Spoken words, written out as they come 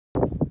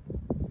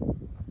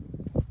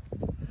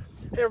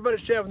Hey everybody,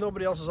 it's Chad with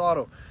Nobody Else's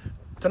Auto.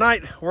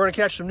 Tonight, we're going to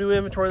catch some new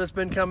inventory that's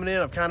been coming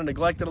in. I've kind of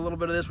neglected a little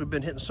bit of this. We've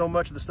been hitting so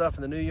much of the stuff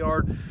in the new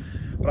yard,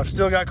 but I've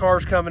still got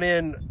cars coming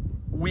in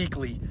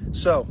weekly.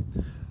 So,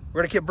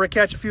 we're going to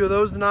catch a few of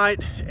those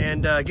tonight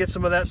and get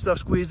some of that stuff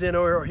squeezed in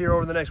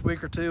over the next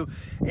week or two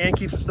and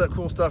keep some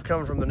cool stuff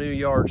coming from the new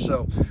yard.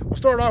 So, we'll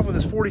start off with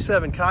this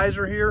 47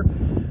 Kaiser here.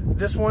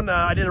 This one,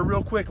 I did a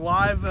real quick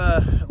live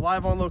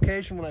on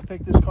location when I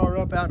picked this car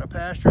up out in a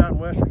pasture out in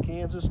western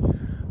Kansas.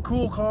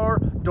 Cool car,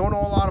 don't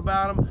know a lot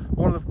about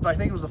them. I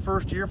think it was the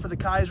first year for the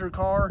Kaiser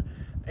car,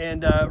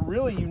 and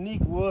really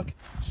unique look,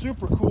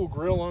 super cool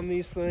grill on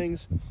these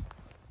things.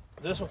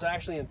 This one's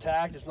actually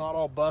intact, it's not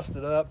all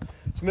busted up.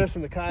 It's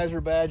missing the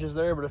Kaiser badges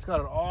there, but it's got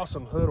an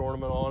awesome hood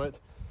ornament on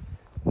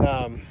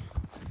it.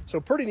 So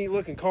pretty neat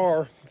looking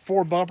car,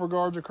 4 bumper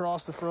guards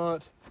across the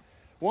front.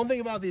 One thing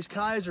about these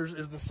Kaisers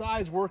is the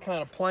sides were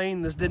kind of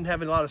plain. This didn't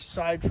have a lot of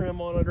side trim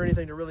on it or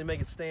anything to really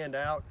make it stand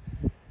out.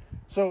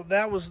 So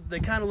they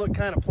kind of look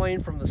kind of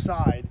plain from the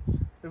side.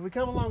 If we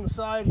come along the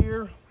side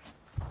here,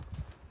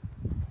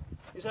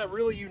 these have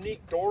really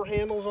unique door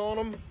handles on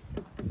them.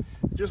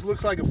 It just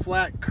looks like a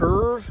flat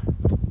curve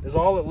is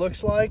all it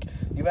looks like.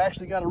 You've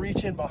actually got to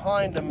reach in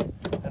behind them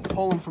and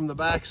pull them from the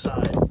back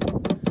side.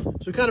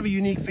 So kind of a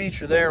unique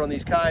feature there on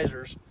these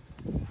Kaisers.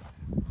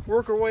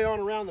 Work our way on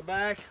around the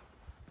back.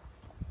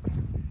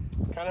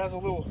 Kind of has a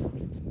little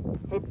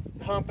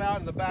hump out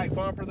in the back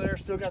bumper there.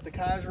 Still got the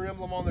Kaiser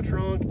emblem on the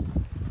trunk.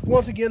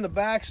 Once again, the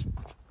back's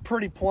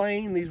pretty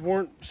plain. These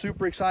weren't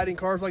super exciting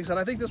cars. Like I said,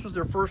 I think this was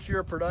their first year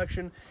of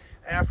production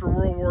after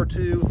World War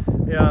II.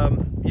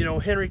 You know,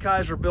 Henry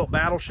Kaiser built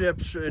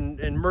battleships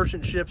and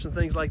merchant ships and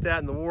things like that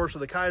in the war, so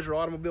the Kaiser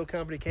Automobile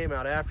Company came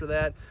out after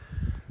that.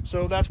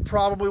 So that's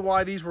probably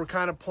why these were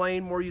kind of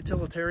plain, more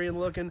utilitarian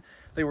looking.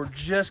 They were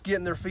just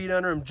getting their feet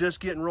under them, just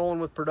getting rolling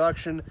with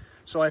production.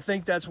 So I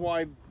think that's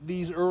why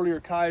these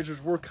earlier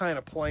Kaisers were kind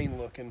of plain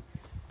looking.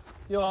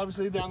 You know,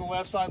 obviously down the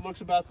left side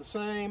looks about the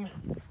same.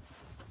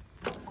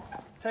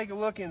 Take a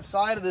look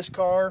inside of this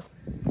car.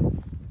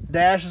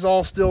 Dash is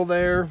all still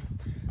there.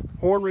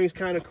 Horn ring's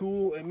kind of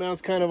cool. It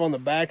mounts kind of on the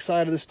back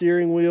side of the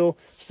steering wheel.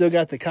 Still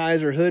got the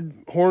Kaiser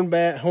hood horn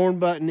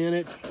button in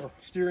it, or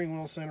steering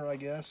wheel center, I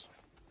guess.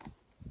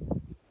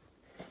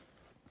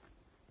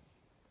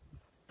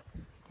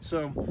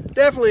 So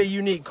definitely a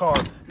unique car.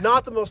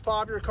 Not the most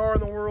popular car in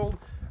the world,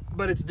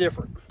 but it's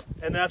different,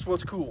 and that's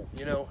what's cool.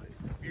 You know,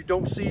 you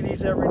don't see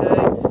these every day.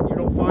 You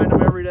don't find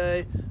them every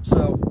day.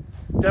 So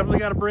definitely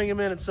got to bring them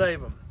in and save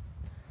them.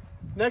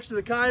 Next to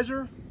the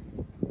Kaiser,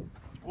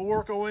 we'll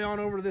work our way on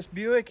over to this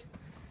Buick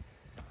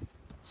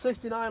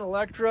 69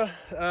 Electra.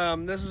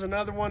 This is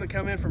another one that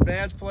come in from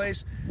Dad's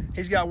place.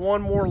 He's got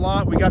one more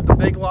lot. We got the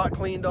big lot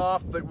cleaned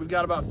off, but we've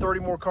got about 30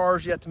 more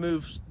cars yet to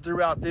move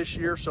throughout this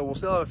year, so we'll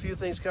still have a few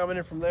things coming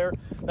in from there.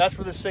 That's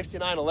where this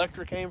 69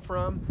 Electra came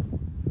from.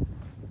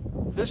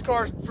 This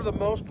car's, for the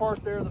most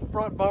part there, the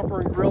front bumper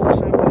and grill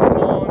assembly is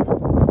gone.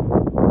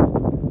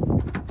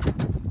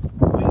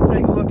 We can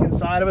take a look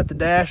inside of it. The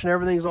dash and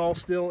everything's all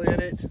still in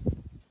it.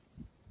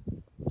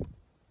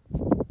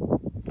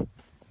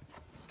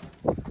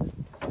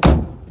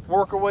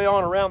 Work our way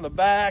on around the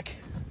back.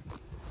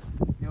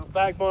 You know,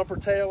 back bumper,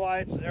 tail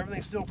lights,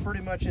 everything's still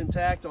pretty much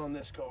intact on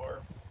this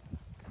car.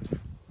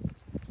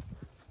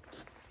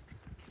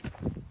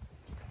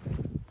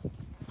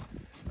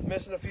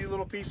 Missing a few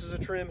little pieces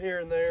of trim here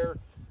and there,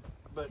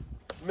 but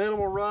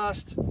minimal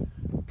rust,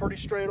 pretty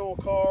straight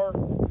old car.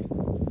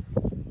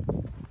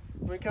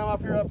 We come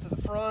up here up to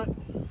the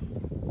front,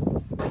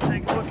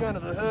 take a look under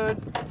the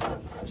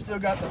hood. Still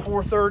got the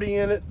 430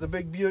 in it, the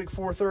big Buick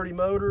 430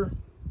 motor.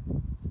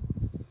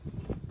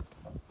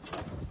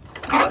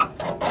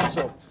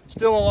 So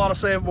still a lot of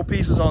savable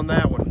pieces on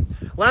that one.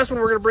 Last one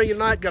we're going to bring you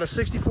tonight, got a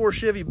 64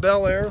 Chevy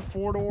Bel Air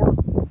 4-door.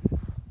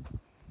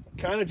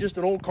 Kind of just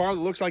an old car that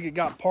looks like it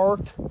got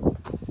parked.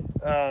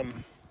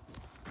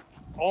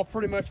 All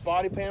pretty much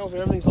body panels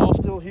and everything's all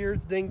still here.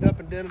 It's dinged up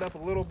and dented up a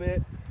little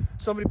bit.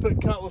 Somebody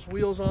put Cutlass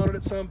wheels on it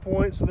at some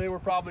point, so they were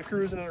probably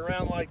cruising it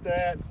around like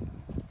that.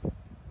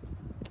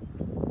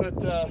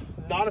 But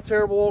not a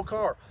terrible old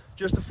car.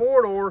 Just a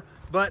 4-door,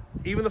 but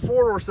even the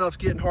 4-door stuff's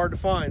getting hard to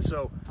find.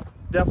 So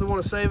definitely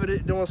want to save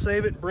it. Don't want to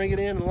save it, bring it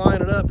in and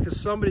line it up, because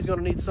somebody's going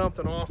to need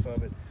something off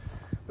of it.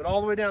 But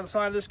all the way down the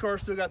side of this car,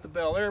 still got the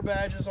Bel Air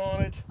badges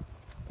on it.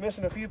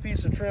 Missing a few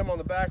pieces of trim on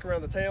the back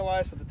around the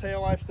taillights, but the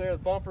taillights there, the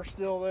bumper's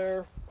still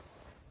there.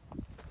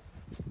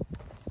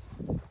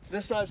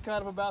 This side's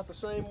kind of about the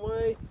same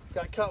way.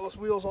 Got Cutlass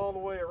wheels all the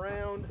way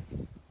around.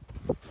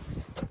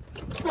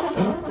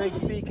 Take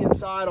a peek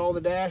inside, all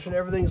the dash and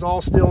everything's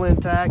all still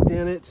intact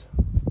in it.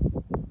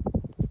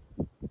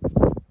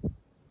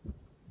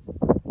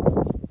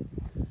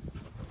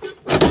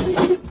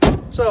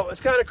 So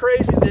it's kind of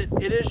crazy that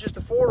it is just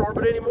a 4-door,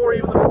 but anymore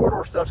even the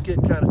 4-door stuff's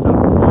getting kind of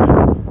tough to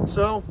find.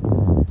 So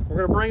we're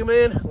going to bring them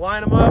in,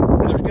 line them up,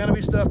 and there's going to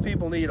be stuff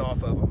people need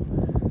off of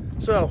them.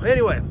 So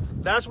anyway,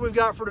 that's what we've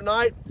got for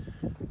tonight.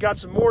 Got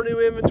some more new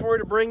inventory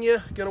to bring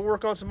you. Going to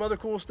work on some other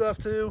cool stuff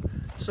too.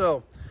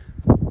 So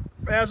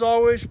as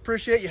always,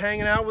 appreciate you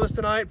hanging out with us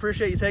tonight.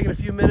 Appreciate you taking a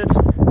few minutes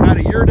out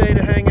of your day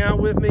to hang out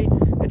with me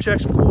and check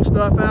some cool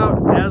stuff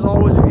out. As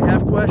always, if you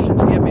have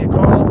questions, give me a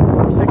call,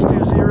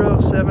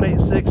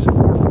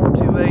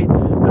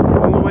 620-786-4428. That's the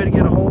only way to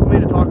get a hold of me,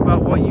 to talk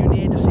about what you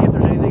need, to see if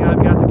there's anything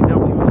I've got that can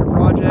help you with your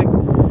project.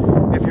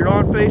 If you're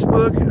on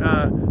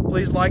Facebook,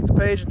 please like the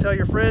page and tell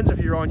your friends. If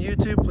you're on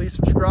YouTube, please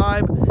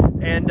subscribe,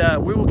 and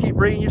we will keep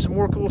bringing you some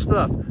more cool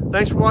stuff.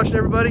 Thanks for watching,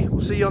 everybody.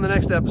 We'll see you on the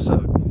next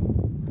episode.